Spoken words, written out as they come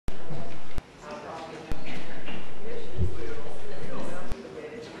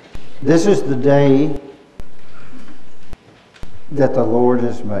This is the day that the Lord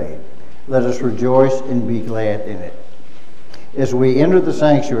has made. Let us rejoice and be glad in it. As we enter the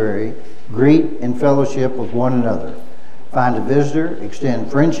sanctuary, greet and fellowship with one another. Find a visitor,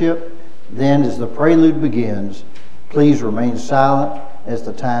 extend friendship. Then, as the prelude begins, please remain silent as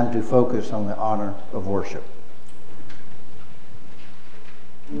the time to focus on the honor of worship.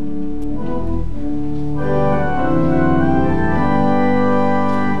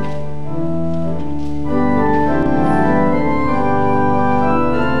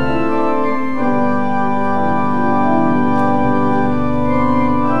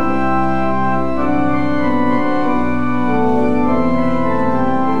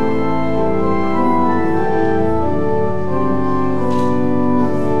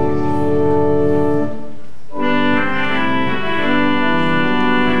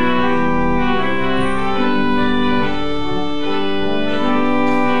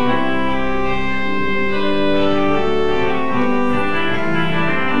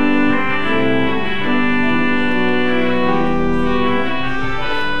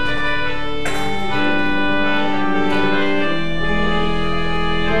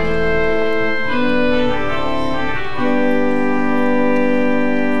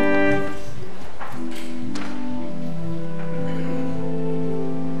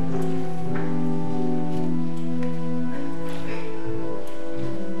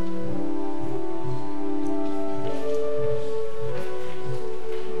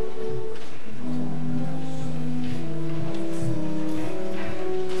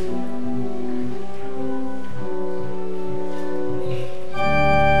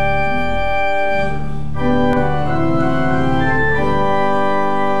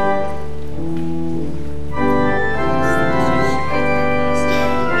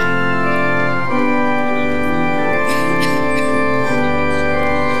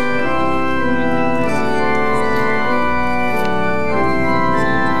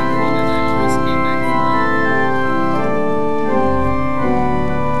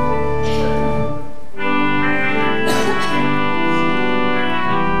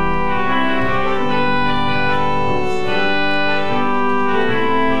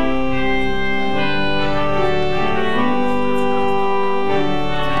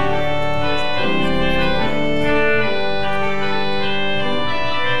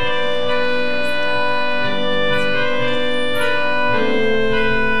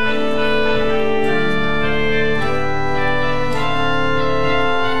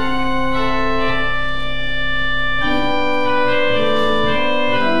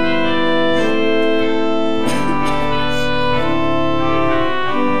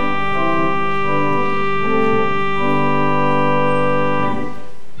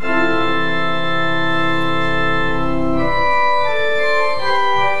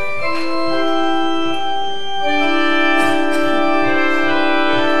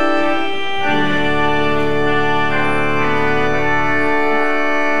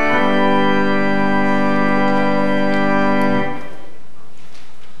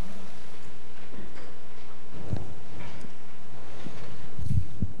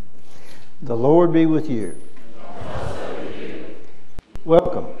 The Lord be with you.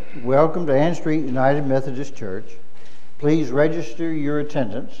 Welcome to Ann Street United Methodist Church. Please register your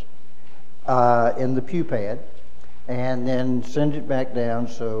attendance in the pew pad and then send it back down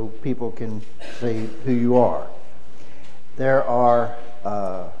so people can see who you are. There are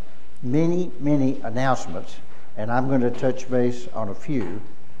many announcements, and I'm going to touch base on a few,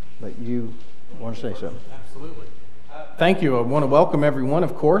 but you want to say something? Absolutely. Thank you. I want to welcome everyone,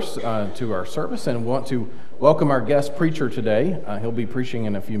 of course, to our service, and want to welcome our guest preacher today. He'll be preaching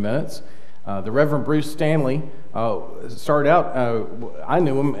in a few minutes. The Reverend Bruce Stanley started out, I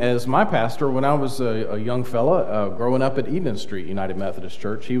knew him as my pastor when I was a young fella growing up at Eden Street United Methodist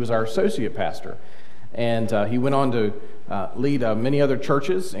Church. He was our associate pastor, and he went on to lead many other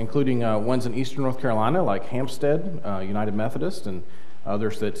churches, including ones in Eastern North Carolina, like Hampstead United Methodist, and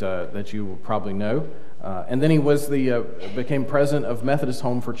others that you will probably know. And then he was became president of Methodist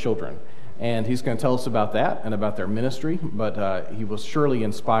Home for Children. And he's going to tell us about that and about their ministry, but he will surely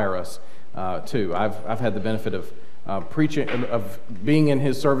inspire us too. I've had the benefit of preaching, of being in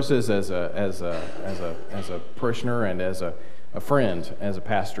his services as a parishioner and as a friend, as a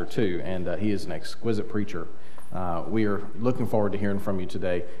pastor too. And he is an exquisite preacher. We are looking forward to hearing from you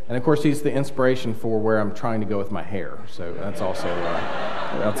today. And of course, he's the inspiration for where I'm trying to go with my hair. So that's also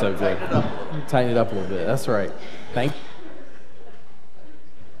good. Tighten it up a little bit. That's right. Thank you.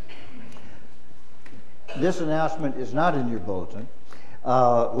 This announcement is not in your bulletin.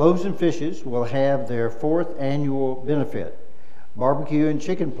 Loaves and Fishes will have their 4th annual benefit barbecue and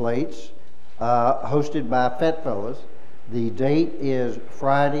chicken plates, hosted by Fat Fellas. The date is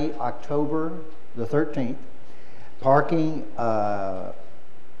Friday, October the 13th. Parking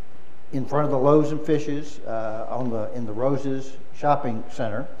in front of the Loaves and Fishes in the Roses Shopping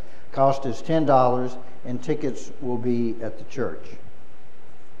Center. Cost is $10, and tickets will be at the church.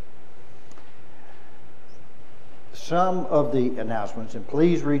 Some of the announcements, and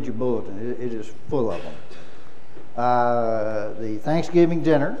please read your bulletin, it is full of them. The Thanksgiving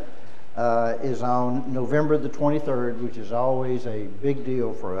dinner is on November the 23rd, which is always a big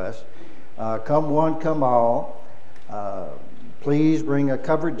deal for us. Come one, come all. Please bring a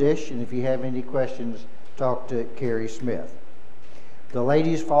covered dish, and if you have any questions, talk to Carrie Smith. The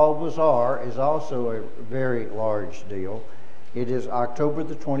Ladies' Fall Bazaar is also a very large deal. It is October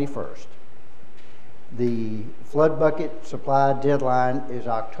the 21st. The flood bucket supply deadline is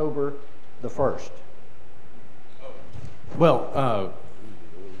October the 1st. Well,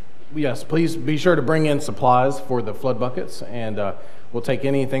 yes, please be sure to bring in supplies for the flood buckets, and we'll take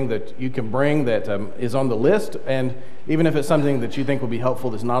anything that you can bring that is on the list, and even if it's something that you think will be helpful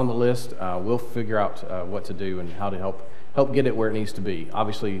that's not on the list, we'll figure out what to do and how to help get it where it needs to be.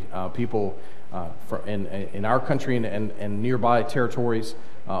 Obviously, people in our country and nearby territories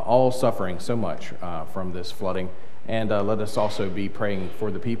all suffering so much from this flooding, and let us also be praying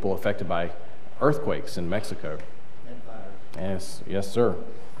for the people affected by earthquakes in Mexico. And fires. Yes, sir.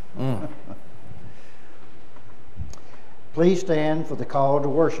 Please stand for the call to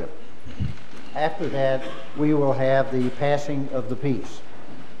worship. After that, we will have the passing of the peace.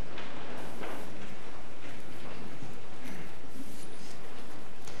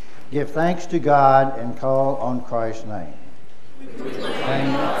 Give thanks to God and call on Christ's name.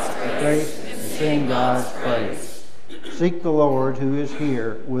 Sing grace and sing God's praise. Seek the Lord who is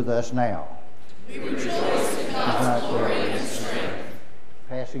here with us now. We rejoice in God's glory and strength.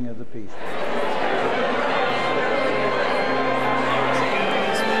 Passing of the peace. Amen.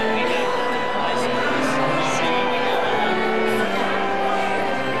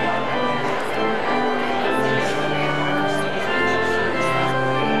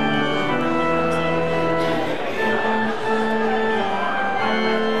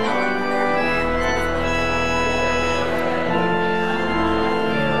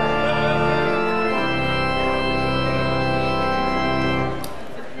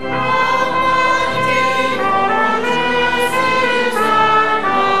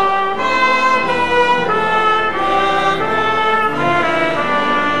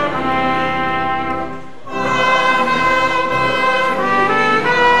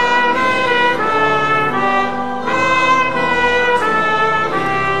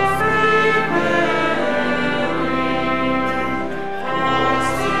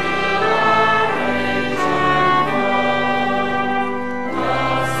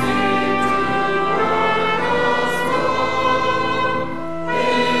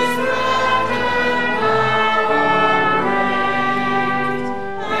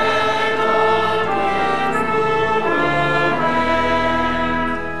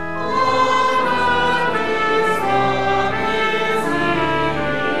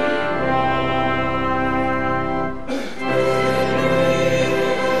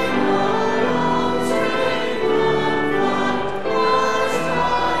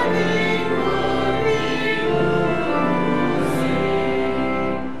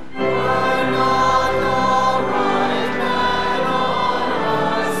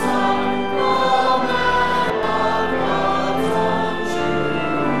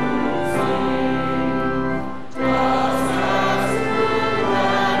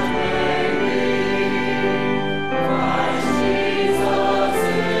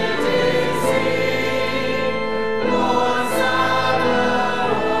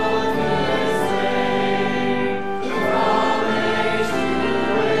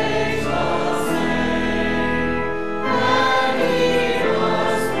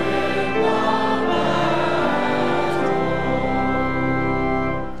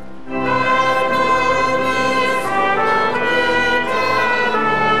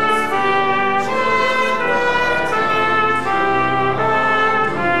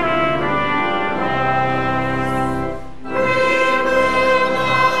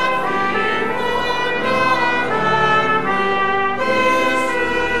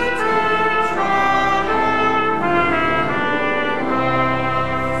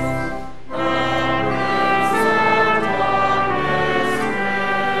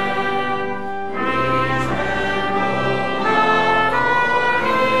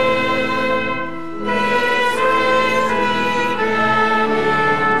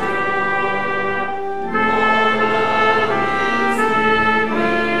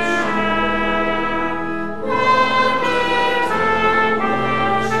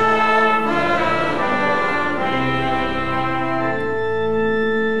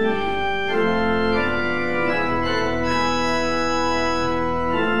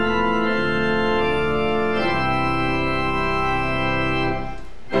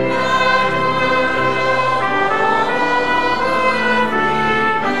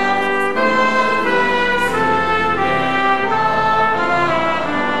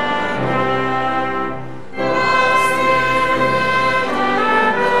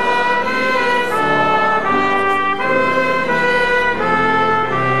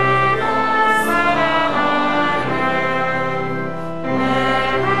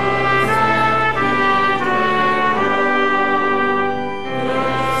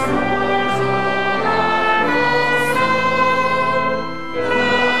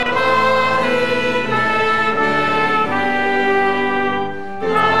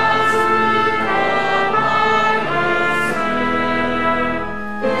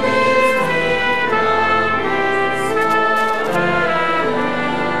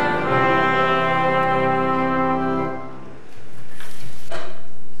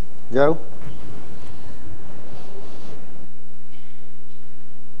 Joe.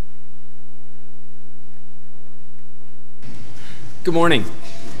 Good morning.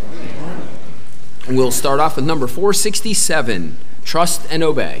 And we'll start off with number 467, Trust and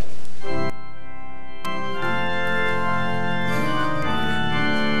Obey.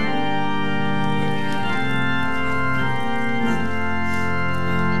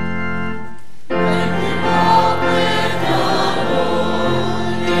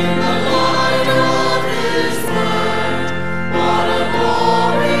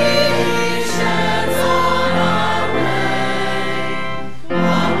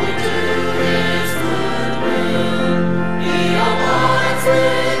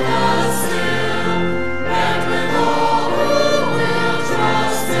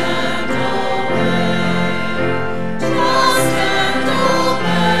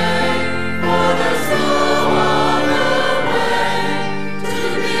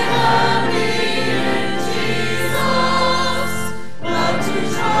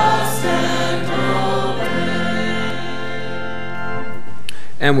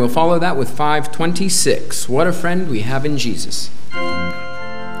 And we'll follow that with 526, What a Friend We Have in Jesus.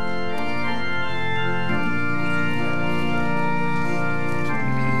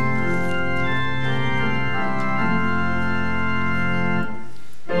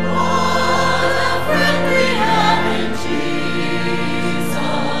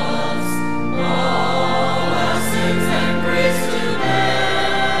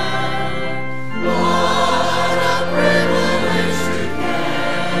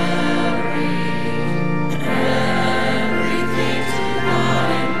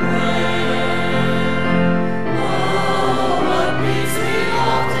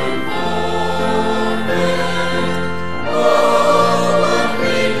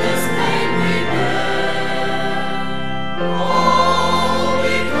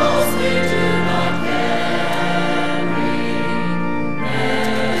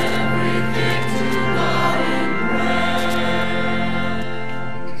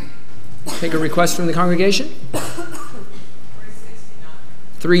 Take a request from the congregation.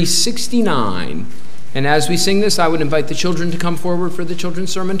 369. And as we sing this, I would invite the children to come forward for the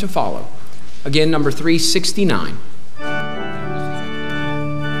children's sermon to follow. Again, number 369.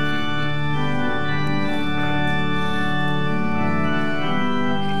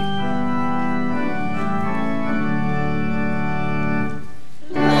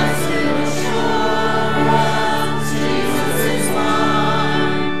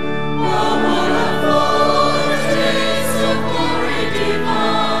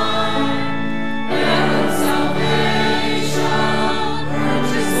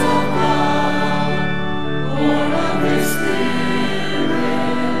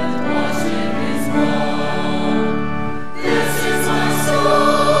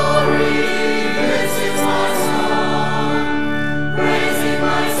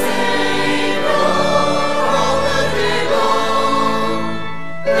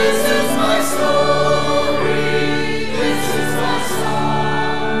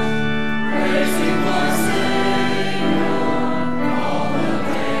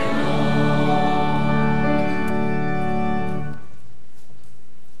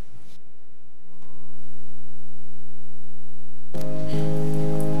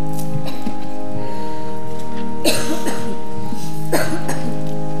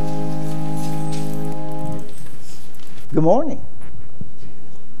 Good morning.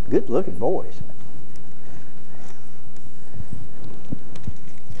 Good looking boys.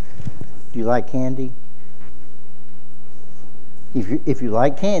 Do you like candy? If you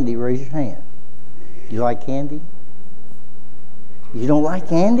like candy, raise your hand. You like candy? You don't like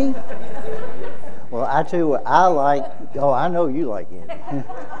candy? Well, I tell you what, I know you like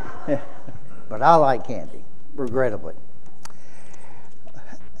candy. But I like candy, regrettably.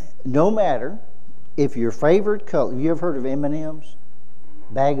 No matter if your favorite color, you ever heard of M&M's?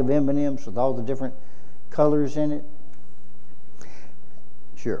 Bag of M&M's with all the different colors in it?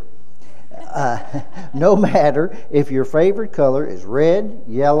 Sure. No matter if your favorite color is red,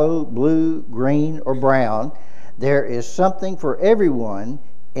 yellow, blue, green, or brown, there is something for everyone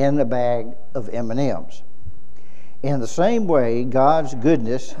in a bag of M&M's. In the same way, God's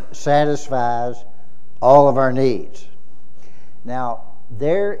goodness satisfies all of our needs. Now,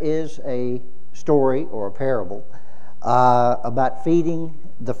 there is a story or a parable about feeding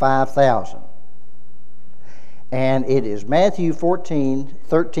the 5,000. And it is Matthew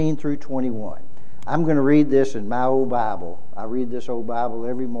 14:13 through 21. I'm going to read this in my old Bible. I read this old Bible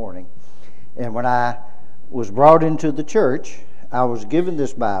every morning. And when I was brought into the church, I was given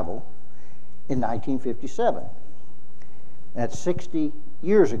this Bible in 1957. That's 60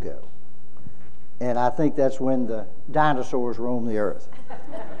 years ago. And I think that's when the dinosaurs roamed the earth.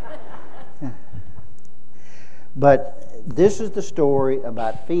 But this is the story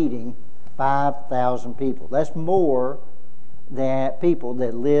about feeding 5,000 people. That's more than people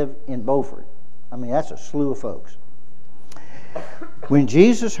that live in Beaufort. I mean, that's a slew of folks. When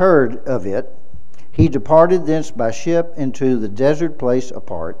Jesus heard of it, he departed thence by ship into the desert place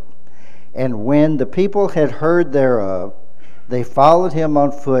apart. And when the people had heard thereof, they followed him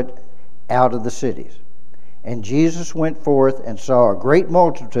on foot out of the cities. And Jesus went forth and saw a great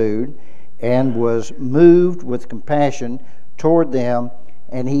multitude, and was moved with compassion toward them,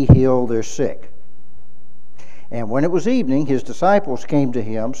 and he healed their sick. And when it was evening, his disciples came to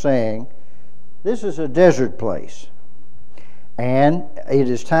him, saying, This is a desert place, and it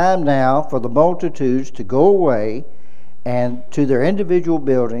is time now for the multitudes to go away and to their individual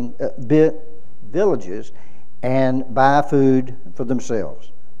villages and buy food for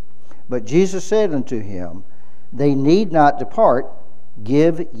themselves. But Jesus said unto him, They need not depart,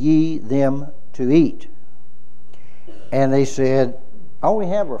 give ye them to eat. And they said, All we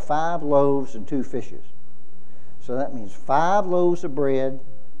have are 5 loaves and 2 fishes. So that means 5 loaves of bread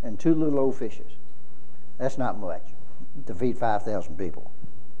and 2 little old fishes. That's not much to feed 5,000 people.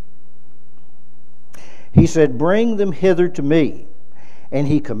 He said, Bring them hither to me. And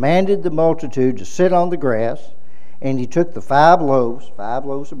he commanded the multitude to sit on the grass. And he took the 5 loaves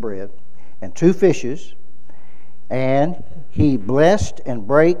of bread, and 2 fishes, and he blessed and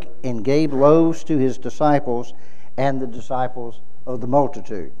brake and gave loaves to his disciples and the disciples of the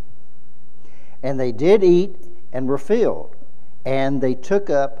multitude. And they did eat and were filled, and they took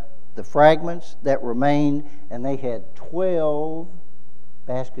up the fragments that remained, and they had 12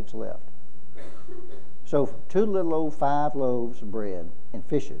 baskets left. So for 2 little old 5 loaves of bread and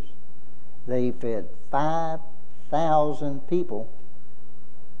fishes, they fed 5,000 people,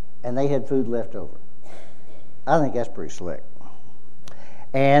 and they had food left over. I think that's pretty slick.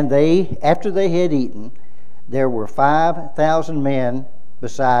 And after they had eaten, there were 5,000 men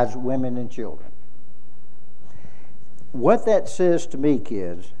besides women and children. What that says to me,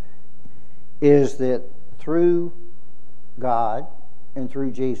 kids, is that through God and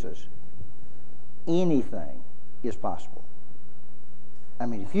through Jesus, anything is possible. I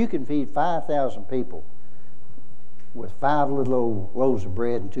mean, if you can feed 5,000 people with 5 little old loaves of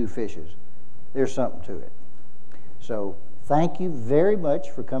bread and 2 fishes, there's something to it. So thank you very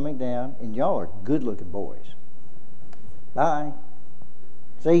much for coming down, and y'all are good-looking boys. Bye.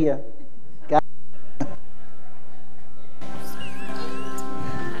 See ya.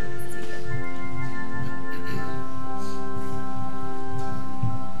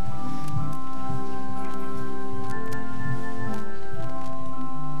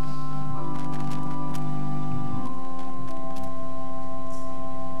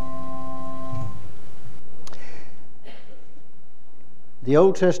 The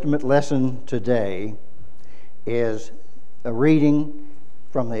Old Testament lesson today is a reading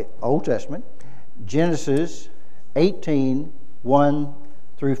from the Old Testament, Genesis 18, 1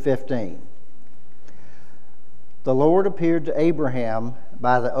 through 15. The Lord appeared to Abraham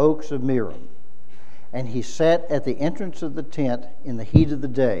by the oaks of Mamre, and he sat at the entrance of the tent in the heat of the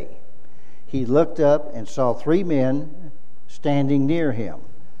day. He looked up and saw 3 men standing near him.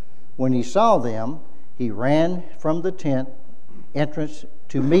 When he saw them, he ran from the tent entrance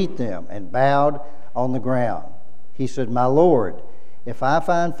to meet them and bowed on the ground. He said, My Lord, if I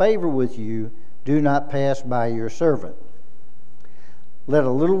find favor with you, do not pass by your servant. Let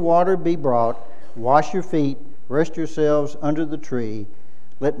a little water be brought, wash your feet, rest yourselves under the tree.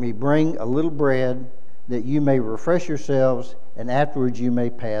 Let me bring a little bread, that you may refresh yourselves, and afterwards you may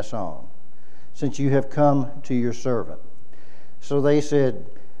pass on, since you have come to your servant. So they said,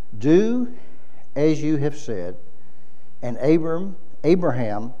 Do as you have said. And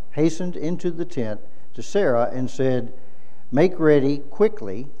Abraham hastened into the tent to Sarah and said, Make ready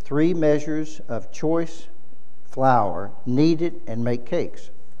quickly 3 measures of choice flour, knead it, and make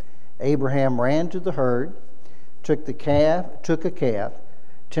cakes. Abraham ran to the herd, took a calf,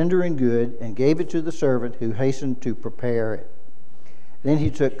 tender and good, and gave it to the servant who hastened to prepare it. Then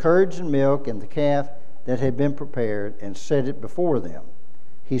he took curds and milk and the calf that had been prepared and set it before them.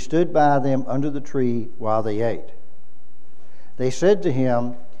 He stood by them under the tree while they ate. They said to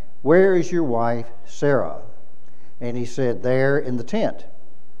him, Where is your wife, Sarah? And he said, There in the tent.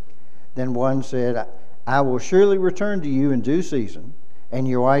 Then one said, I will surely return to you in due season, and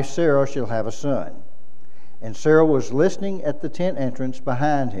your wife Sarah shall have a son. And Sarah was listening at the tent entrance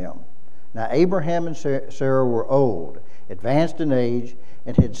behind him. Now Abraham and Sarah were old, advanced in age,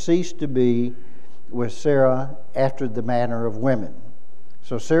 and had ceased to be with Sarah after the manner of women.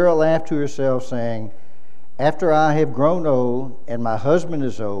 So Sarah laughed to herself, saying, "After I have grown old, and my husband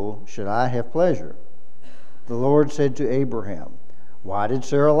is old, should I have pleasure?" The Lord said to Abraham, "Why did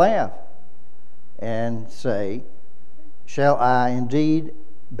Sarah laugh and say, 'Shall I indeed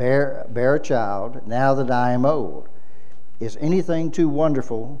bear a child now that I am old? Is anything too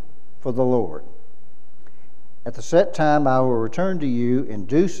wonderful for the Lord?' At the set time I will return to you in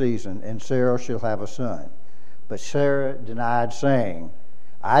due season, and Sarah shall have a son." But Sarah denied, saying,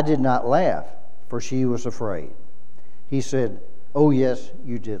 "I did not laugh," for she was afraid. He said, "Oh yes,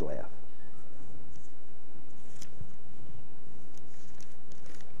 you did laugh."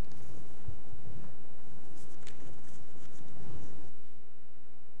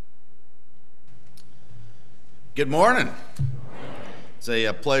 Good morning. It's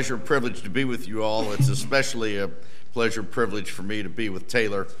a pleasure and privilege to be with you all. It's especially a pleasure and privilege for me to be with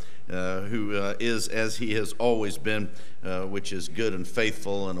Taylor, who is, as he has always been, which is good and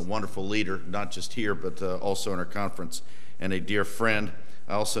faithful and a wonderful leader, not just here, but also in our conference, and a dear friend.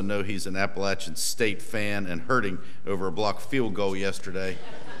 I also know he's an Appalachian State fan and hurting over a blocked field goal yesterday.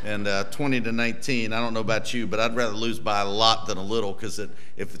 And 20-19, I don't know about you, but I'd rather lose by a lot than a little, because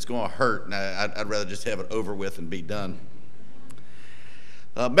if it's going to hurt, I'd rather just have it over with and be done.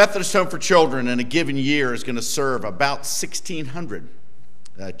 Methodist Home for Children in a given year is going to serve about 1,600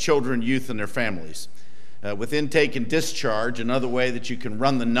 children, youth, and their families. With intake and discharge, another way that you can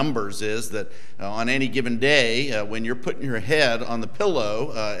run the numbers is that on any given day, when you're putting your head on the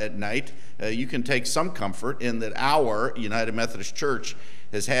pillow at night, you can take some comfort in that our United Methodist Church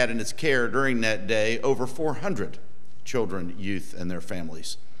has had in its care during that day over 400 children, youth, and their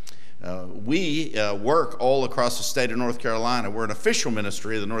families. We work all across the state of North Carolina. We're an official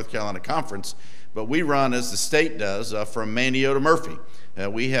ministry of the North Carolina Conference, but we run, as the state does, from Manteo to Murphy.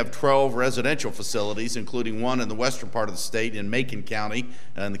 We have 12 residential facilities, including one in the western part of the state in Macon County,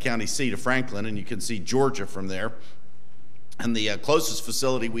 and the county seat of Franklin, and you can see Georgia from there. And the closest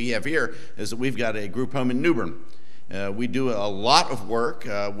facility we have here is that we've got a group home in New Bern. We do a lot of work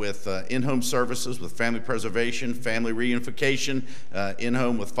with in-home services, with family preservation, family reunification,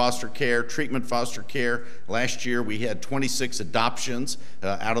 in-home with foster care, treatment foster care. Last year we had 26 adoptions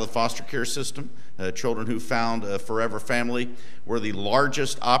out of the foster care system, children who found a forever family. We're the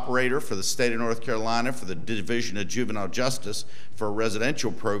largest operator for the state of North Carolina for the Division of Juvenile Justice for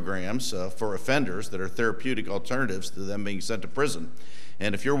residential programs for offenders that are therapeutic alternatives to them being sent to prison.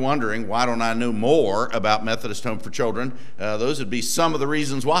 And if you're wondering, why don't I know more about Methodist Home for Children, those would be some of the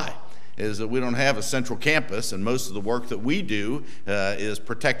reasons why, is that we don't have a central campus, and most of the work that we do is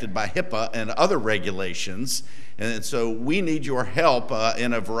protected by HIPAA and other regulations. And so we need your help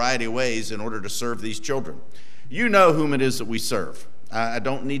in a variety of ways in order to serve these children. You know whom it is that we serve. I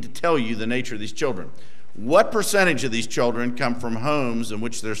don't need to tell you the nature of these children. What percentage of these children come from homes in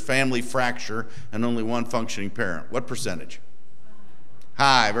which there's family fracture and only one functioning parent? What percentage?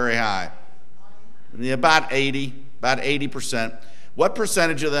 High, very high. About 80%. What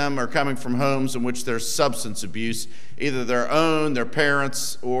percentage of them are coming from homes in which there's substance abuse, either their own, their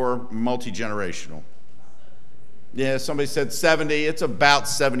parents, or multi-generational? Yeah, somebody said 70. It's about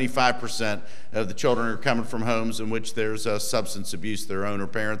 75% of the children are coming from homes in which there's substance abuse, their own or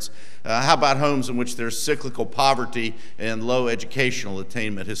parents. How about homes in which there's cyclical poverty and low educational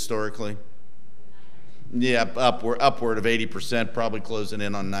attainment historically? Yeah, upward of 80%, probably closing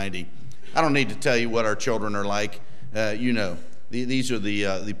in on 90. I don't need to tell you what our children are like. You know, these are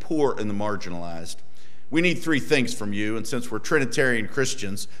the poor and the marginalized. We need three things from you, and since we're Trinitarian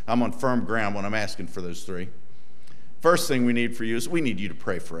Christians, I'm on firm ground when I'm asking for those three. First thing we need for you is we need you to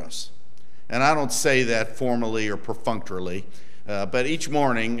pray for us. And I don't say that formally or perfunctorily, but each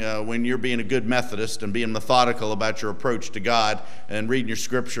morning when you're being a good Methodist and being methodical about your approach to God and reading your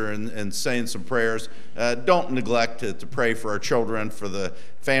scripture and saying some prayers, don't neglect to pray for our children, for the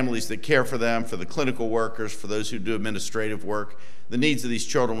families that care for them, for the clinical workers, for those who do administrative work. The needs of these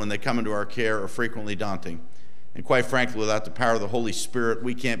children when they come into our care are frequently daunting. And quite frankly, without the power of the Holy Spirit,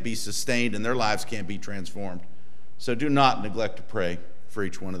 we can't be sustained and their lives can't be transformed. So do not neglect to pray for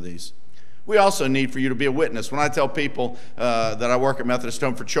each one of these. We also need for you to be a witness. When I tell people that I work at Methodist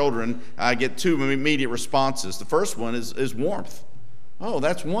Home for Children, I get two immediate responses. The first one is warmth. Oh,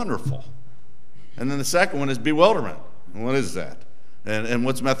 that's wonderful. And then the second one is bewilderment. What is that? And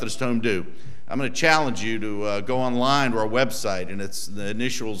what's Methodist Home do? I'm going to challenge you to go online to our website, and it's the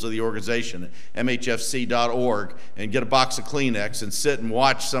initials of the organization, mhfc.org, and get a box of Kleenex and sit and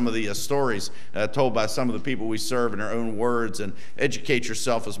watch some of the stories told by some of the people we serve in their own words, and educate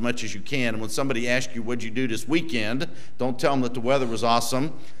yourself as much as you can. And when somebody asks you, what'd you do this weekend, don't tell them that the weather was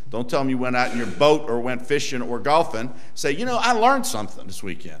awesome. Don't tell them you went out in your boat or went fishing or golfing. Say, I learned something this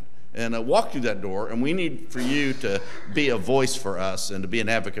weekend. And walk through that door, and we need for you to be a voice for us and to be an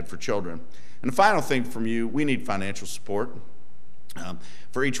advocate for children. And the final thing from you, we need financial support.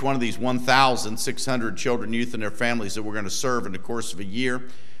 For each one of these 1,600 children, youth, and their families that we're going to serve in the course of a year,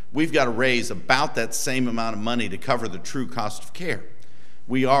 we've got to raise about that same amount of money to cover the true cost of care.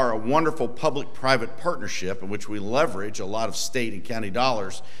 We are a wonderful public-private partnership in which we leverage a lot of state and county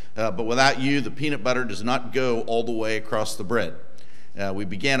dollars, but without you, the peanut butter does not go all the way across the bread. We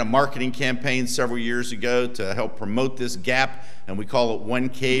began a marketing campaign several years ago to help promote this gap, and we call it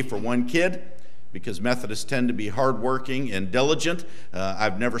 1K for one kid, because Methodists tend to be hardworking and diligent.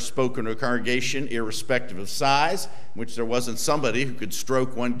 I've never spoken to a congregation, irrespective of size, in which there wasn't somebody who could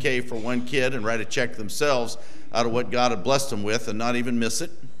stroke 1K for one kid and write a check themselves out of what God had blessed them with and not even miss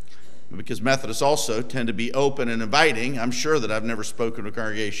it. Because Methodists also tend to be open and inviting, I'm sure that I've never spoken to a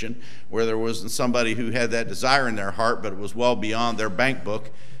congregation where there wasn't somebody who had that desire in their heart, but it was well beyond their bank book.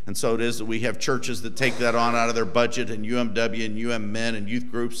 And so it is that we have churches that take that on out of their budget, and UMW and UMN and youth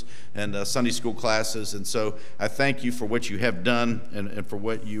groups and Sunday school classes. And so I thank you for what you have done and for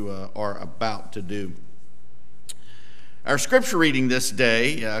what you are about to do. Our scripture reading this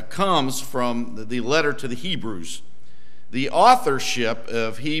day comes from the letter to the Hebrews. The authorship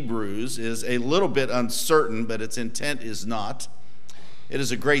of Hebrews is a little bit uncertain, but its intent is not. It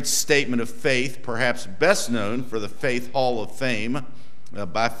is a great statement of faith, perhaps best known for the Faith Hall of Fame.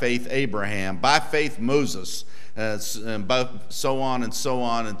 By faith Abraham, by faith Moses, and so on and so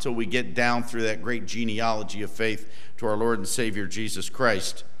on until we get down through that great genealogy of faith to our Lord and Savior Jesus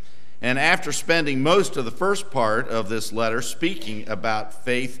Christ. And after spending most of the first part of this letter speaking about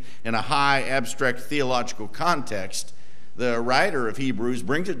faith in a high abstract theological context, the writer of Hebrews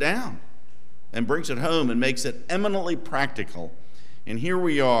brings it down and brings it home and makes it eminently practical. And here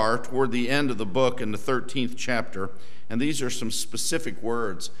we are toward the end of the book in the 13th chapter, and these are some specific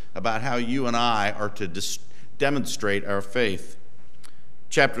words about how you and I are to demonstrate our faith.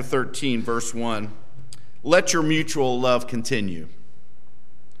 Chapter 13, verse 1, let your mutual love continue.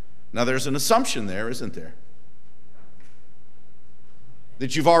 Now there's an assumption there, isn't there?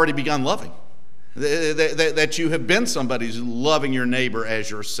 That you've already begun loving. That you have been somebody who's loving your neighbor as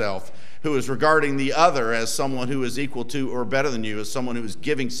yourself, who is regarding the other as someone who is equal to or better than you, as someone who is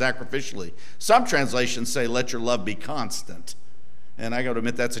giving sacrificially. Some translations say, let your love be constant. And I got to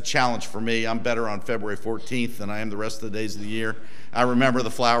admit, that's a challenge for me. I'm better on February 14th than I am the rest of the days of the year. I remember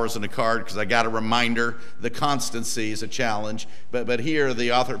the flowers in the card because I got a reminder. The constancy is a challenge. But here,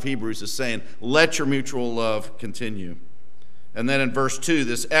 the author of Hebrews is saying, let your mutual love continue. And then in verse 2,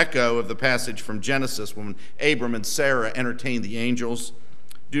 this echo of the passage from Genesis when Abram and Sarah entertained the angels.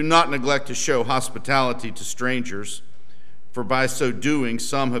 Do not neglect to show hospitality to strangers, for by so doing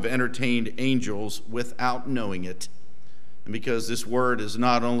some have entertained angels without knowing it. And because this word is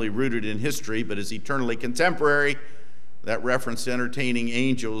not only rooted in history, but is eternally contemporary, that reference to entertaining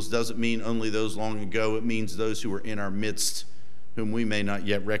angels doesn't mean only those long ago. It means those who are in our midst, whom we may not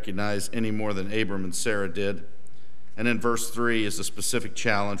yet recognize any more than Abram and Sarah did. And in verse 3 is a specific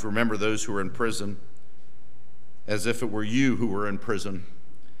challenge. Remember those who are in prison as if it were you who were in prison.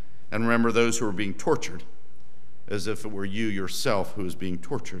 And remember those who are being tortured as if it were you yourself who is being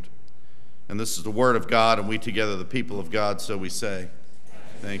tortured. And this is the word of God, and we together, the people of God, so we say.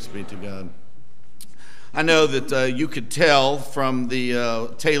 Thanks be to God. I know that you could tell from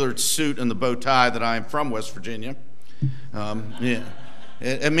the tailored suit and the bow tie that I am from West Virginia.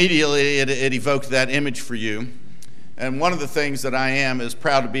 Immediately it evoked that image for you. And one of the things that I am is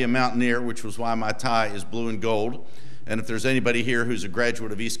proud to be a mountaineer, which was why my tie is blue and gold. And if there's anybody here who's a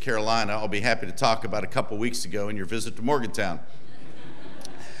graduate of East Carolina, I'll be happy to talk about a couple weeks ago in your visit to Morgantown.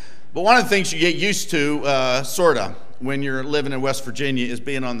 But one of the things you get used to, when you're living in West Virginia is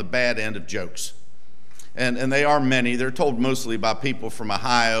being on the bad end of jokes. And they are many. They're told mostly by people from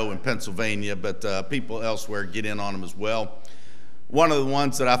Ohio and Pennsylvania, but people elsewhere get in on them as well. One of the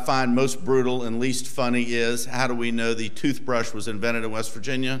ones that I find most brutal and least funny is, how do we know the toothbrush was invented in West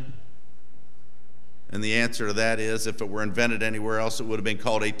Virginia? And the answer to that is, if it were invented anywhere else, it would have been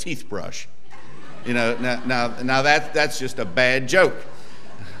called a teeth brush. You know, now that's just a bad joke.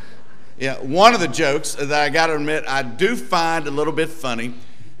 Yeah, one of the jokes that I got to admit I do find a little bit funny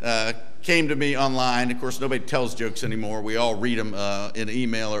came to me online. Of course, nobody tells jokes anymore. We all read them in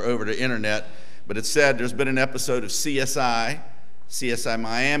email or over the internet. But it said there's been an episode of CSI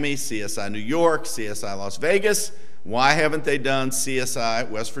Miami, CSI New York, CSI Las Vegas. Why haven't they done CSI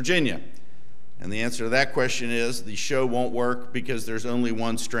West Virginia? And the answer to that question is the show won't work because there's only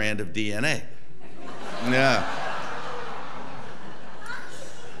one strand of DNA. Yeah.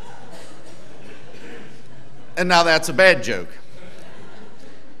 And now that's a bad joke.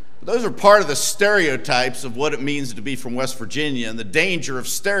 Those are part of the stereotypes of what it means to be from West Virginia. And the danger of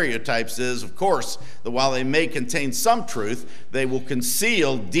stereotypes is, of course, that while they may contain some truth, they will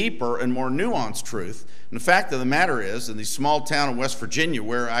conceal deeper and more nuanced truth. And the fact of the matter is, in the small town of West Virginia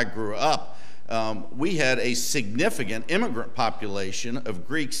where I grew up, we had a significant immigrant population of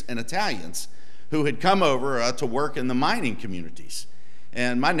Greeks and Italians who had come over to work in the mining communities.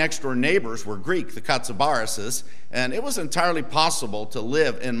 And my next door neighbors were Greek, the Katsabarises, and it was entirely possible to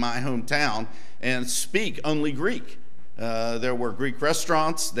live in my hometown and speak only Greek. There were Greek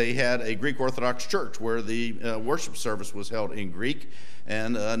restaurants. They had a Greek Orthodox church where the worship service was held in Greek,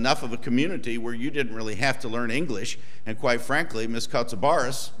 and enough of a community where you didn't really have to learn English. And quite frankly, Ms.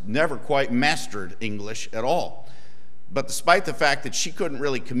 Katsabaris never quite mastered English at all. But despite the fact that she couldn't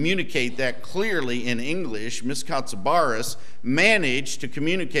really communicate that clearly in English, Ms. Katsabaris managed to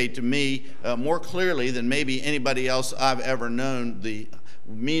communicate to me more clearly than maybe anybody else I've ever known the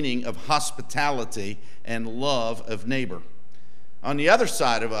meaning of hospitality and love of neighbor. On the other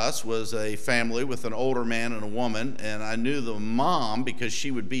side of us was a family with an older man and a woman, and I knew the mom because she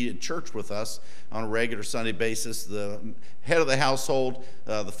would be at church with us on a regular Sunday basis. The head of the household,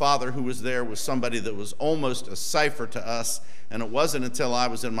 the father who was there, was somebody that was almost a cipher to us, and it wasn't until I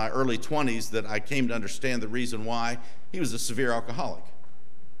was in my early 20s that I came to understand the reason why. He was a severe alcoholic,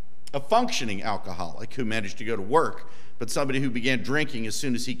 a functioning alcoholic who managed to go to work, but somebody who began drinking as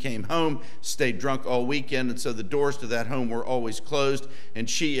soon as he came home, stayed drunk all weekend, and so the doors to that home were always closed, and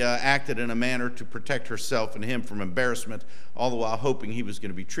she acted in a manner to protect herself and him from embarrassment, all the while hoping he was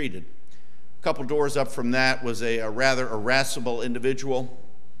going to be treated. A couple doors up from that was a rather irascible individual.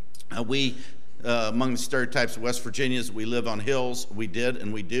 Among the stereotypes of West Virginia is we live on hills. We did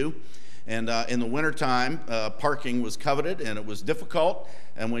and we do. And in the wintertime, parking was coveted and it was difficult.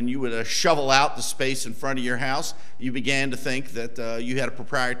 And when you would shovel out the space in front of your house, you began to think that you had a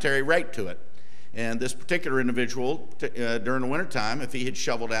proprietary right to it. And this particular individual, during the wintertime, if he had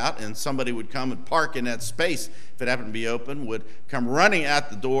shoveled out and somebody would come and park in that space, if it happened to be open, would come running at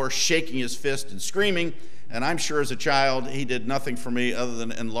the door, shaking his fist and screaming. And I'm sure as a child, he did nothing for me other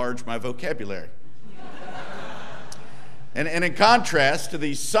than enlarge my vocabulary. And in contrast to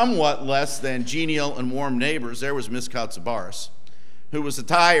these somewhat less than genial and warm neighbors, there was Miss Katsabaris, who was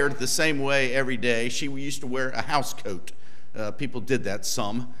attired the same way every day. She used to wear a house coat. People did that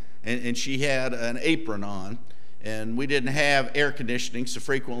some. And she had an apron on. And we didn't have air conditioning, so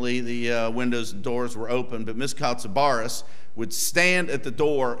frequently the windows and doors were open. But Miss Katsabaris would stand at the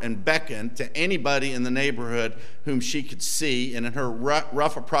door and beckon to anybody in the neighborhood whom she could see, and in her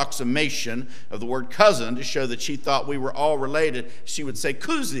rough approximation of the word cousin to show that she thought we were all related, she would say,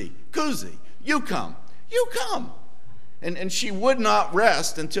 "Kuzi, Kuzi, you come, you come." And she would not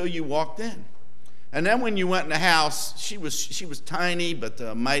rest until you walked in. And then when you went in the house, she was tiny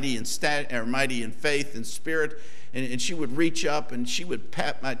but mighty in faith and spirit, and she would reach up and she would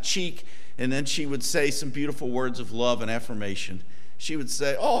pat my cheek, and then she would say some beautiful words of love and affirmation. She would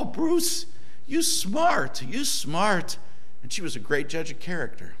say, "Oh, Bruce, you smart, you smart." And she was a great judge of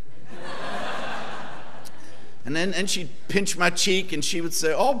character. And she'd pinch my cheek and she would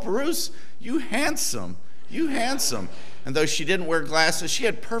say, "Oh, Bruce, you handsome, you handsome." And though she didn't wear glasses, she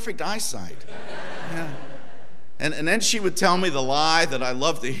had perfect eyesight. Yeah. And then she would tell me the lie that I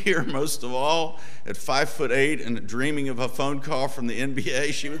love to hear most of all. At 5'8" and dreaming of a phone call from the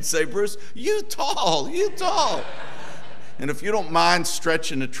NBA, she would say, "Bruce, you tall, you tall." And if you don't mind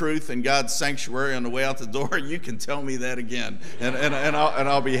stretching the truth in God's sanctuary on the way out the door, you can tell me that again, and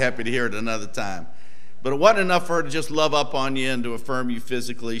I'll be happy to hear it another time. But it wasn't enough for her to just love up on you and to affirm you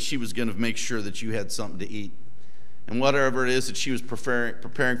physically. She was going to make sure that you had something to eat. And whatever it is that she was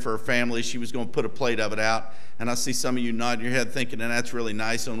preparing for her family, she was going to put a plate of it out. And I see some of you nodding your head thinking, and that's really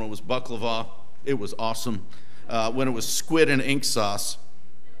nice. And when it was baklava, it was awesome. When it was squid and ink sauce,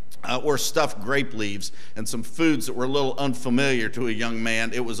 or stuffed grape leaves, and some foods that were a little unfamiliar to a young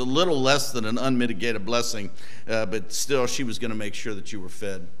man, it was a little less than an unmitigated blessing. But still, she was going to make sure that you were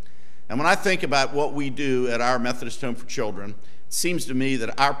fed. And when I think about what we do at our Methodist Home for Children, It seems to me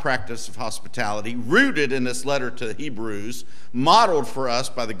that our practice of hospitality, rooted in this letter to the Hebrews, modeled for us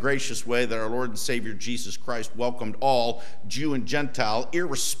by the gracious way that our Lord and Savior Jesus Christ welcomed all, Jew and Gentile,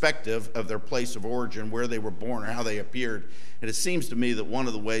 irrespective of their place of origin, where they were born or how they appeared. And it seems to me that one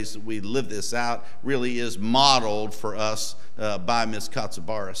of the ways that we live this out really is modeled for us by Ms.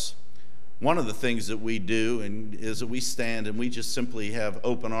 Katsabaris. One of the things that we do is that we stand and we just simply have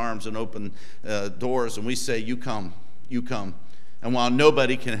open arms and open doors, and we say, you come, you come. And while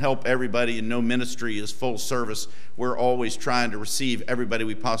nobody can help everybody and no ministry is full service, we're always trying to receive everybody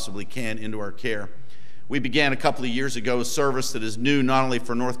we possibly can into our care. We began a couple of years ago a service that is new not only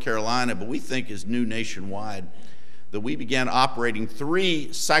for North Carolina, but we think is new nationwide. That we began operating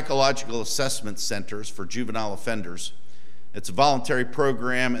 3 psychological assessment centers for juvenile offenders. It's a voluntary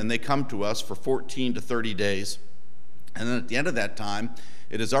program, and they come to us for 14 to 30 days. And then at the end of that time,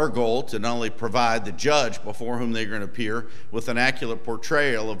 it is our goal to not only provide the judge before whom they're going to appear with an accurate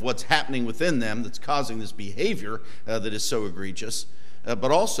portrayal of what's happening within them that's causing this behavior that is so egregious,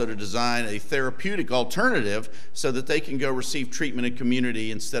 but also to design a therapeutic alternative so that they can go receive treatment in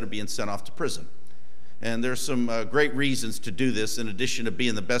community instead of being sent off to prison. And there's some great reasons to do this. In addition to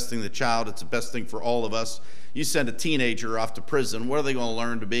being the best thing for the child, it's the best thing for all of us. You send a teenager off to prison, what are they going to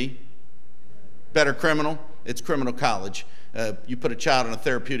learn to be? Better criminal? It's criminal college. You put a child in a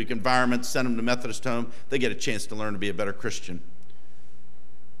therapeutic environment, send them to Methodist home, they get a chance to learn to be a better Christian.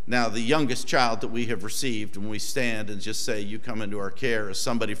 Now, the youngest child that we have received, when we stand and just say, you come into our care, is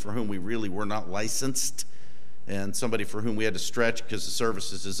somebody for whom we really were not licensed, and somebody for whom we had to stretch because the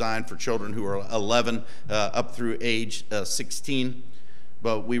service is designed for children who are 11 up through age 16.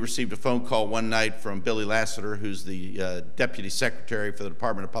 But we received a phone call one night from Billy Lassiter, who's the Deputy Secretary for the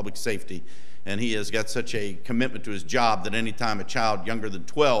Department of Public Safety, and he has got such a commitment to his job that anytime a child younger than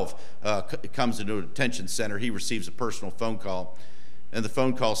 12 comes into a detention center, he receives a personal phone call. And the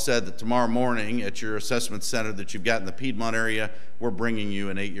phone call said that tomorrow morning at your assessment center that you've got in the Piedmont area, we're bringing you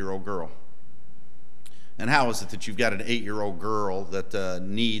an 8-year-old girl. And how is it that you've got an 8-year-old girl that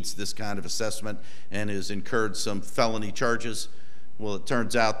needs this kind of assessment and has incurred some felony charges? Well, it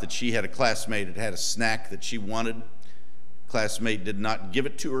turns out that she had a classmate that had a snack that she wanted. Classmate did not give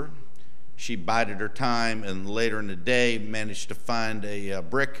it to her. She bided her time, and later in the day managed to find a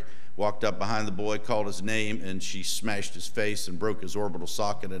brick, walked up behind the boy, called his name, and she smashed his face and broke his orbital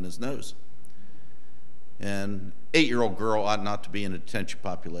socket in his nose. And 8-year-old girl ought not to be in a detention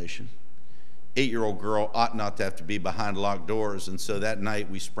population. 8-year-old girl ought not to have to be behind locked doors. And so that night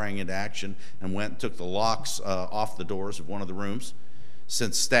we sprang into action and went and took the locks off the doors of one of the rooms,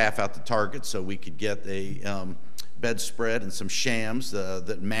 sent staff out to Target so we could get a bedspread and some shams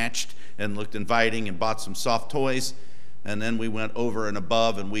that matched and looked inviting, and bought some soft toys. And then we went over and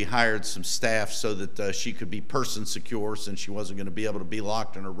above and we hired some staff so that she could be person secure, since she wasn't going to be able to be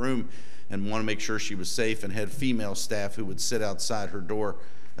locked in her room, and want to make sure she was safe, and had female staff who would sit outside her door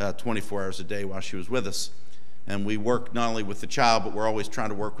 24 hours a day while she was with us. And we worked not only with the child, but we're always trying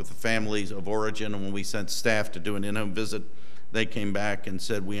to work with the families of origin. And when we sent staff to do an in-home visit, they came back and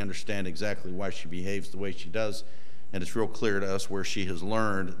said, we understand exactly why she behaves the way she does, and it's real clear to us where she has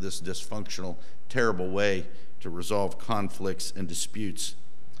learned this dysfunctional, terrible way to resolve conflicts and disputes.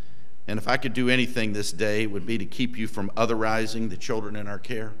 And if I could do anything this day, it would be to keep you from otherizing the children in our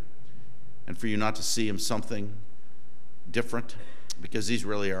care, and for you not to see them something different, because these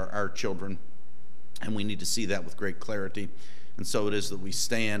really are our children, and we need to see that with great clarity. And so it is that we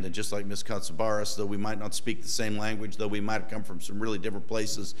stand, and just like Ms. Katsabaris, though we might not speak the same language, though we might come from some really different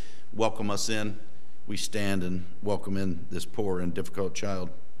places, welcome us in. We stand and welcome in this poor and difficult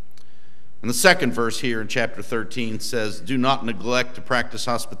child. And the second verse here in chapter 13 says, do not neglect to practice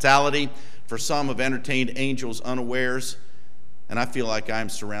hospitality, for some have entertained angels unawares. And I feel like I'm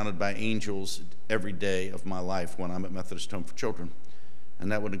surrounded by angels every day of my life when I'm at Methodist Home for Children.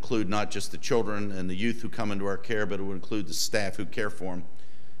 And that would include not just the children and the youth who come into our care, but it would include the staff who care for them.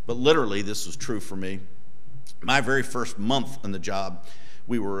 But literally, this was true for me. My very first month on the job,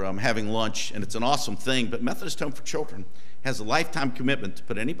 we were having lunch, and it's an awesome thing, but Methodist Home for Children has a lifetime commitment to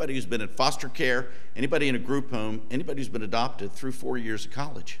put anybody who's been in foster care, anybody in a group home, anybody who's been adopted through 4 years of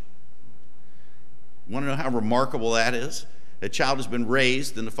college. You want to know how remarkable that is? A child who's been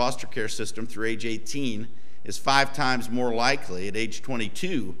raised in the foster care system through age 18 is 5 times more likely at age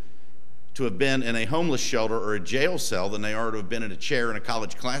 22 to have been in a homeless shelter or a jail cell than they are to have been in a chair in a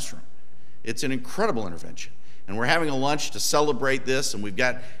college classroom. It's an incredible intervention. And we're having a lunch to celebrate this, and we've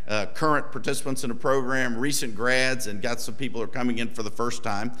got current participants in the program, recent grads, and got some people who are coming in for the first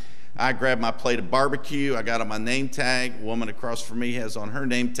time. I grabbed my plate of barbecue. I got on my name tag. A woman across from me has on her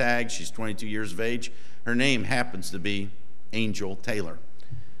name tag. She's 22 years of age. Her name happens to be Angel Taylor.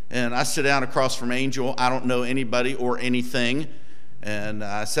 And I sit down across from Angel. I don't know anybody or anything. And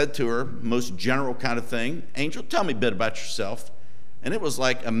I said to her, most general kind of thing, Angel, tell me a bit about yourself. And it was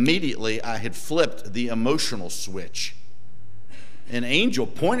like immediately I had flipped the emotional switch. And Angel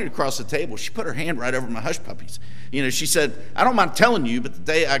pointed across the table. She put her hand right over my hush puppies. You know, she said, I don't mind telling you, but the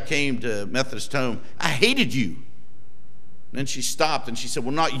day I came to Methodist home, I hated you. And then she stopped and she said,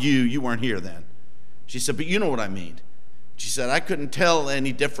 well, not you. You weren't here then. She said, but you know what I mean. She said, I couldn't tell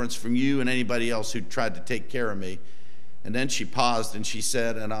any difference from you and anybody else who tried to take care of me. And then she paused and she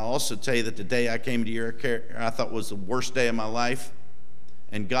said, and I'll also tell you that the day I came to your care, I thought was the worst day of my life,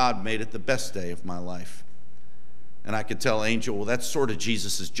 and God made it the best day of my life. And I could tell Angel, well, that's sort of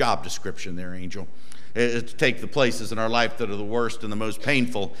Jesus' job description there, Angel. To take the places in our life that are the worst and the most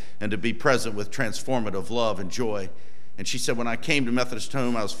painful and to be present with transformative love and joy. And she said, when I came to Methodist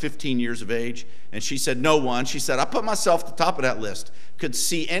home, I was 15 years of age. And she said, no one, she said, I put myself at the top of that list, could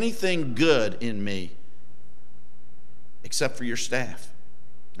see anything good in me except for your staff.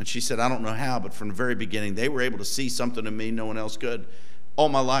 And she said, I don't know how, but from the very beginning, they were able to see something in me no one else could. All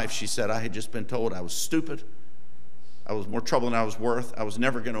my life, she said, I had just been told I was stupid. I was more trouble than I was worth. I was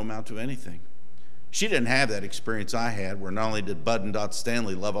never going to amount to anything. She didn't have that experience I had, where not only did Bud and Dot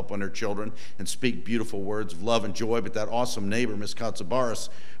Stanley love up on their children and speak beautiful words of love and joy, but that awesome neighbor, Miss Katsabaris,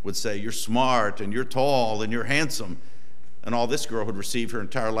 would say, you're smart and you're tall and you're handsome. And all this girl had received her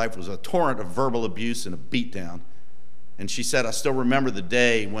entire life was a torrent of verbal abuse and a beatdown. And she said, I still remember the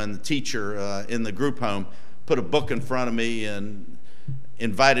day when the teacher in the group home put a book in front of me and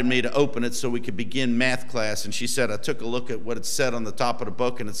invited me to open it so we could begin math class. And she said, I took a look at what it said on the top of the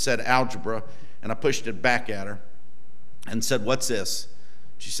book, and it said algebra, and I pushed it back at her and said, what's this?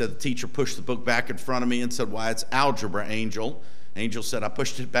 She said, the teacher pushed the book back in front of me and said, why, it's algebra, Angel. Angel said, I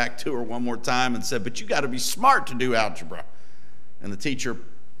pushed it back to her one more time and said, but you got to be smart to do algebra. And the teacher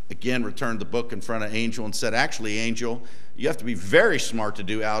again returned the book in front of Angel and said, actually, Angel, you have to be very smart to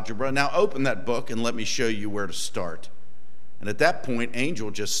do algebra. Now open that book and let me show you where to start. And at that point,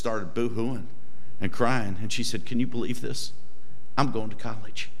 Angel just started boo-hooing and crying. And she said, can you believe this? I'm going to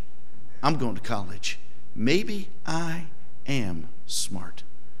college. I'm going to college. Maybe I am smart.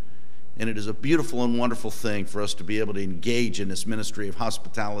 And it is a beautiful and wonderful thing for us to be able to engage in this ministry of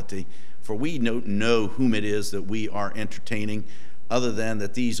hospitality, for we don't know whom it is that we are entertaining, other than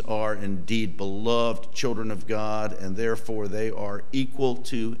that these are indeed beloved children of God, and therefore they are equal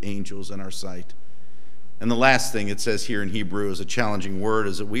to angels in our sight. And the last thing it says here in Hebrew is a challenging word,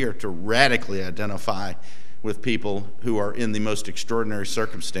 is that we are to radically identify with people who are in the most extraordinary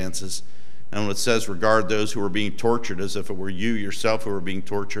circumstances. And when it says regard those who are being tortured as if it were you yourself who are being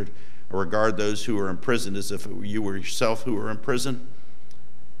tortured, or regard those who are imprisoned as if it were you or yourself who are in prison,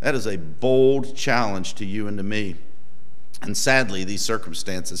 that is a bold challenge to you and to me. And sadly, these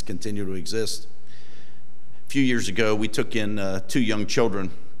circumstances continue to exist. A few years ago, we took in 2 young children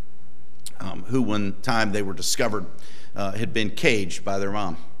who, one time they were discovered, had been caged by their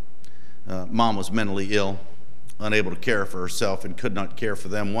mom. Mom was mentally ill, unable to care for herself, and could not care for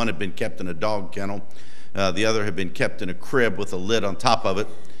them. One had been kept in a dog kennel. The other had been kept in a crib with a lid on top of it.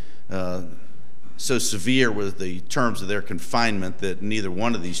 So severe were the terms of their confinement that neither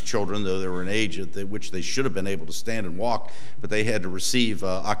one of these children, though they were an age at which they should have been able to stand and walk, but they had to receive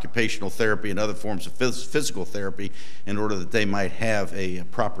occupational therapy and other forms of physical therapy in order that they might have a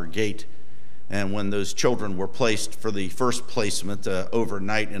proper gait. And when those children were placed for the first placement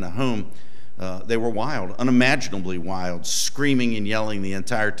overnight in a home, they were wild, unimaginably wild, screaming and yelling the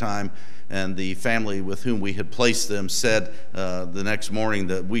entire time. And the family with whom we had placed them said the next morning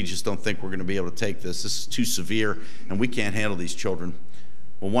that we just don't think we're going to be able to take this. This is too severe, and we can't handle these children.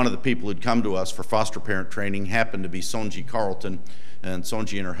 Well, one of the people who'd come to us for foster parent training happened to be Sonji Carlton. And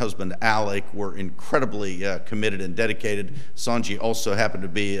Sonji and her husband, Alec, were incredibly committed and dedicated. Sonji also happened to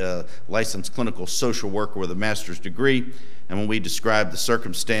be a licensed clinical social worker with a master's degree. And when we described the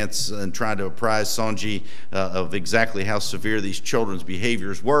circumstance and tried to apprise Sonji of exactly how severe these children's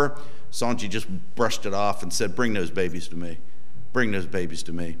behaviors were, Sonji just brushed it off and said, bring those babies to me. Bring those babies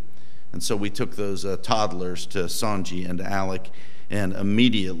to me. And so we took those toddlers to Sonji and to Alec, and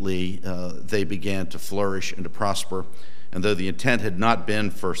immediately they began to flourish and to prosper. And though the intent had not been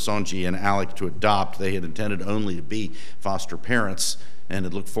for Sonji and Alec to adopt, they had intended only to be foster parents and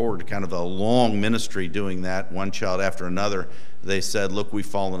had looked forward to kind of a long ministry doing that, one child after another. They said, look, we've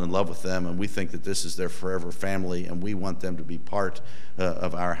fallen in love with them, and we think that this is their forever family, and we want them to be part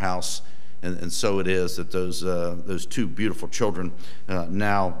of our house. And so it is that those 2 beautiful children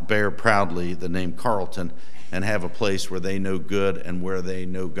now bear proudly the name Carlton and have a place where they know good and where they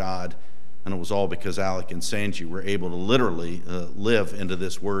know God. And it was all because Alec and Sanji were able to literally live into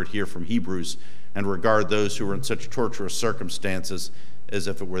this word here from Hebrews and regard those who were in such torturous circumstances as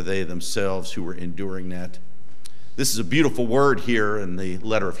if it were they themselves who were enduring that. This is a beautiful word here in the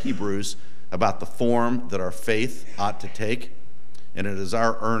letter of Hebrews about the form that our faith ought to take. And it is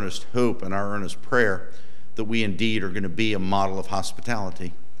our earnest hope and our earnest prayer that we indeed are going to be a model of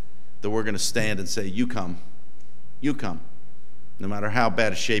hospitality, that we're going to stand and say, you come, you come. No matter how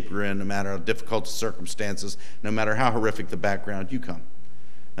bad a shape you're in, no matter how difficult the circumstances, no matter how horrific the background, you come.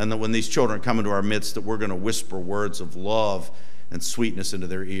 And that when these children come into our midst, that we're going to whisper words of love and sweetness into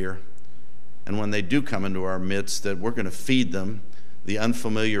their ear. And when they do come into our midst, that we're going to feed them the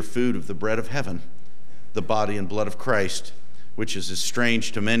unfamiliar food of the bread of heaven, the body and blood of Christ, which is as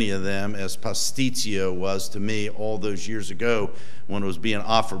strange to many of them as pastizio was to me all those years ago when it was being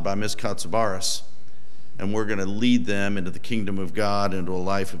offered by Miss Katsubaris. And we're going to lead them into the kingdom of God, into a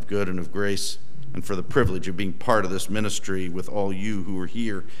life of good and of grace, and for the privilege of being part of this ministry with all you who are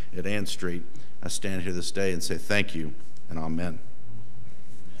here at Ann Street. I stand here this day and say thank you and amen.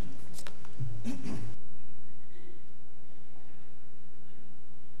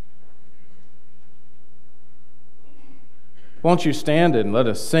 Won't you stand and let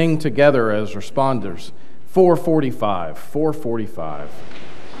us sing together as responders? 445, 445.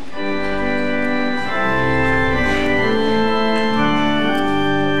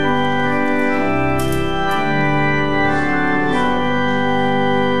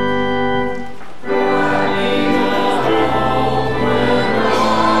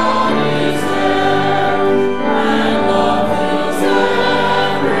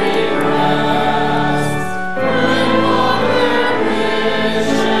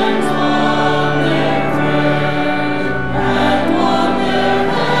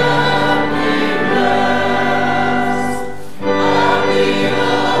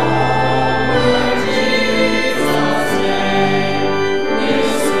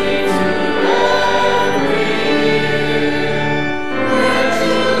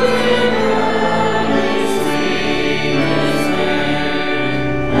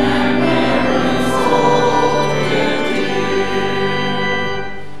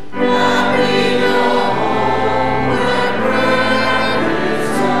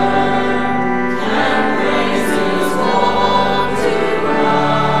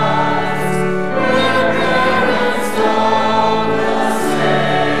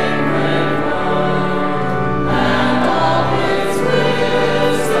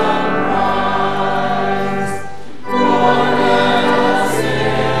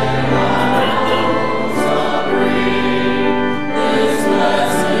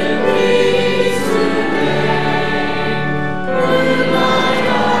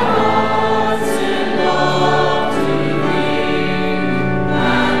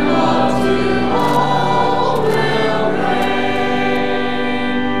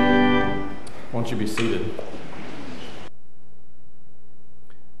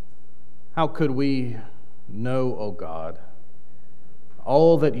 How could we know, O God,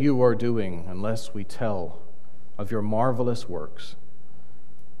 all that you are doing unless we tell of your marvelous works?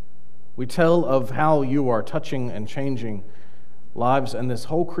 We tell of how you are touching and changing lives in this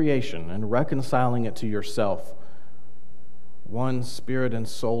whole creation and reconciling it to yourself, one spirit and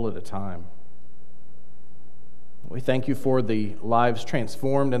soul at a time. We thank you for the lives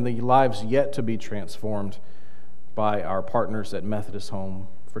transformed and the lives yet to be transformed by our partners at Methodist Home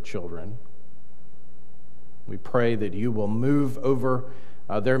for Children. We pray that you will move over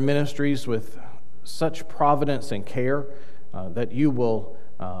their ministries with such providence and care, that you will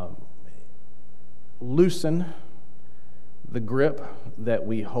loosen the grip that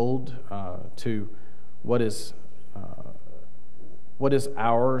we hold to what is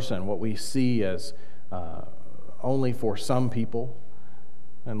ours and what we see as only for some people,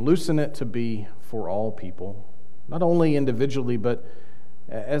 and loosen it to be for all people, not only individually, but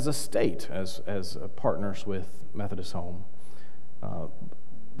as a state, as partners with Methodist Home.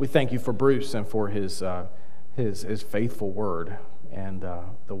 We thank you for Bruce and for his faithful word and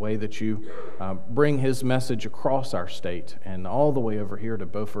the way that you bring his message across our state and all the way over here to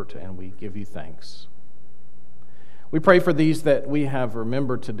Beaufort, and we give you thanks. We pray for these that we have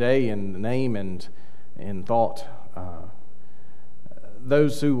remembered today in name and in thought,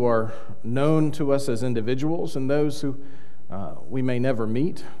 those who are known to us as individuals and those who we may never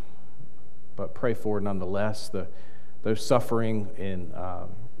meet, but pray for nonetheless, those suffering in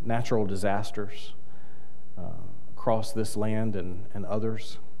natural disasters across this land and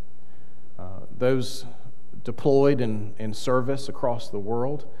others, those deployed in service across the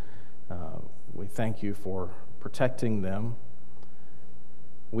world. We thank you for protecting them.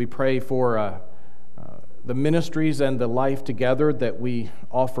 We pray for the ministries and the life together that we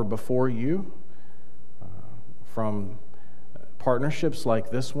offer before you, from partnerships like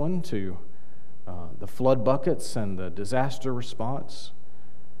this one to the flood buckets and the disaster response,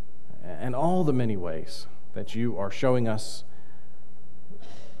 and all the many ways that you are showing us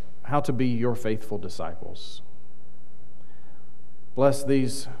how to be your faithful disciples. Bless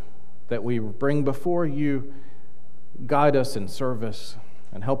these that we bring before you. Guide us in service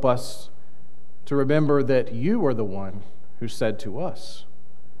and help us to remember that you are the one who said to us,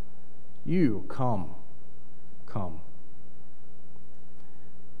 "You come, come."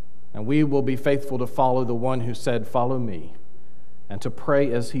 And we will be faithful to follow the one who said, "Follow me," and to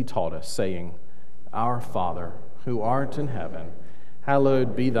pray as he taught us, saying, "Our Father, who art in heaven,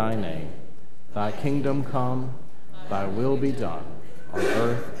 hallowed be thy name. Thy kingdom come, thy will be done, on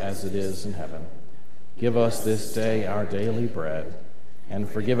earth as it is in heaven. Give us this day our daily bread, and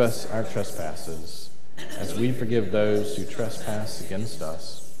forgive us our trespasses, as we forgive those who trespass against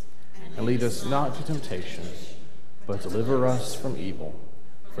us. And lead us not to temptation, but deliver us from evil.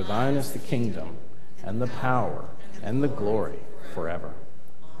 For thine is the kingdom, and the power, and the glory forever.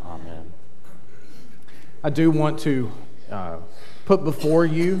 Amen. I do want to put before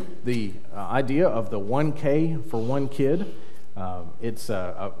you the idea of the 1K for one kid. It's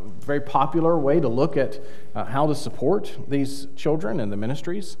a very popular way to look at how to support these children and the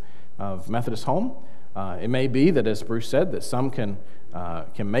ministries of Methodist Home. It may be that, as Bruce said, that some can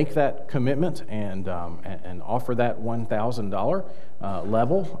make that commitment and offer that $1,000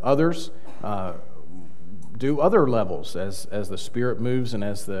 level. Others do other levels as the Spirit moves and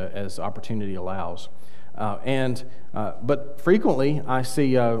as opportunity allows. But frequently I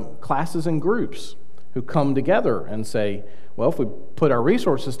see classes and groups who come together and say, well, if we put our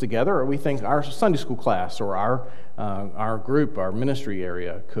resources together, we think our Sunday school class or our group, our ministry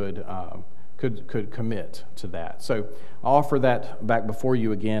area could commit to that. So I'll offer that back before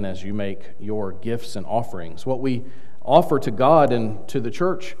you again as you make your gifts and offerings. What we offer to God and to the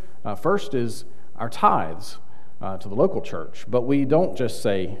church first is our tithes to the local church. But we don't just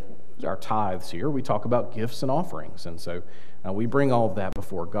say our tithes here. We talk about gifts and offerings. And so we bring all of that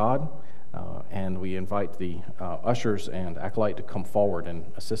before God, and we invite the ushers and acolyte to come forward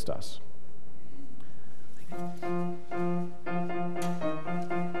and assist us.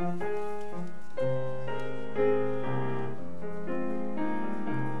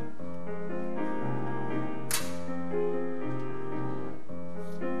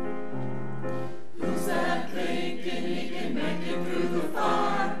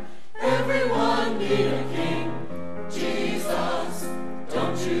 Everyone need a king, Jesus.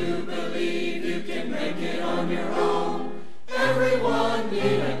 Don't you believe you can make it on your own? Everyone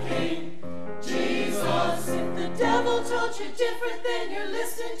need a king, Jesus. If the devil told you different, then you're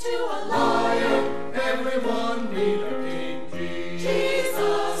listening to a liar. Everyone need a king,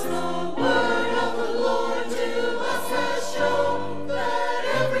 Jesus. The word of the Lord to us has shown that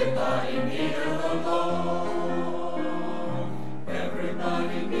everybody need the Lord.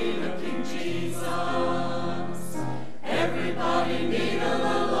 Everybody need a king, Jesus. Everybody need the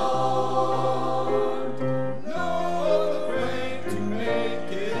Lord. No other way to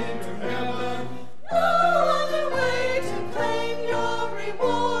make it into heaven. No other way to claim your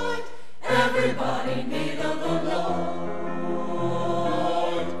reward. Everybody need the Lord.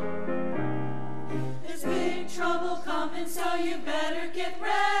 There's big trouble coming, so you better get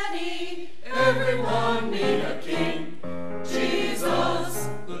ready. Everyone need a king, Jesus.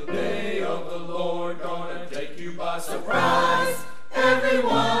 The day of the Lord gonna take you by surprise.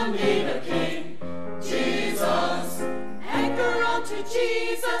 Everyone need a king, Jesus. Anchor onto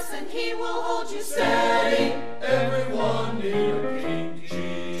Jesus and he will hold you steady. Everyone need a king,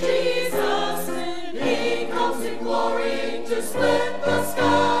 Jesus. And he comes in glory to split the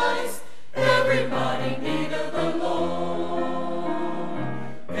skies. Everybody need the Lord.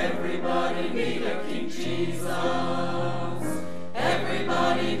 Everybody need a king, Jesus.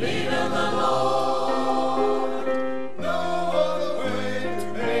 Everybody need the Lord.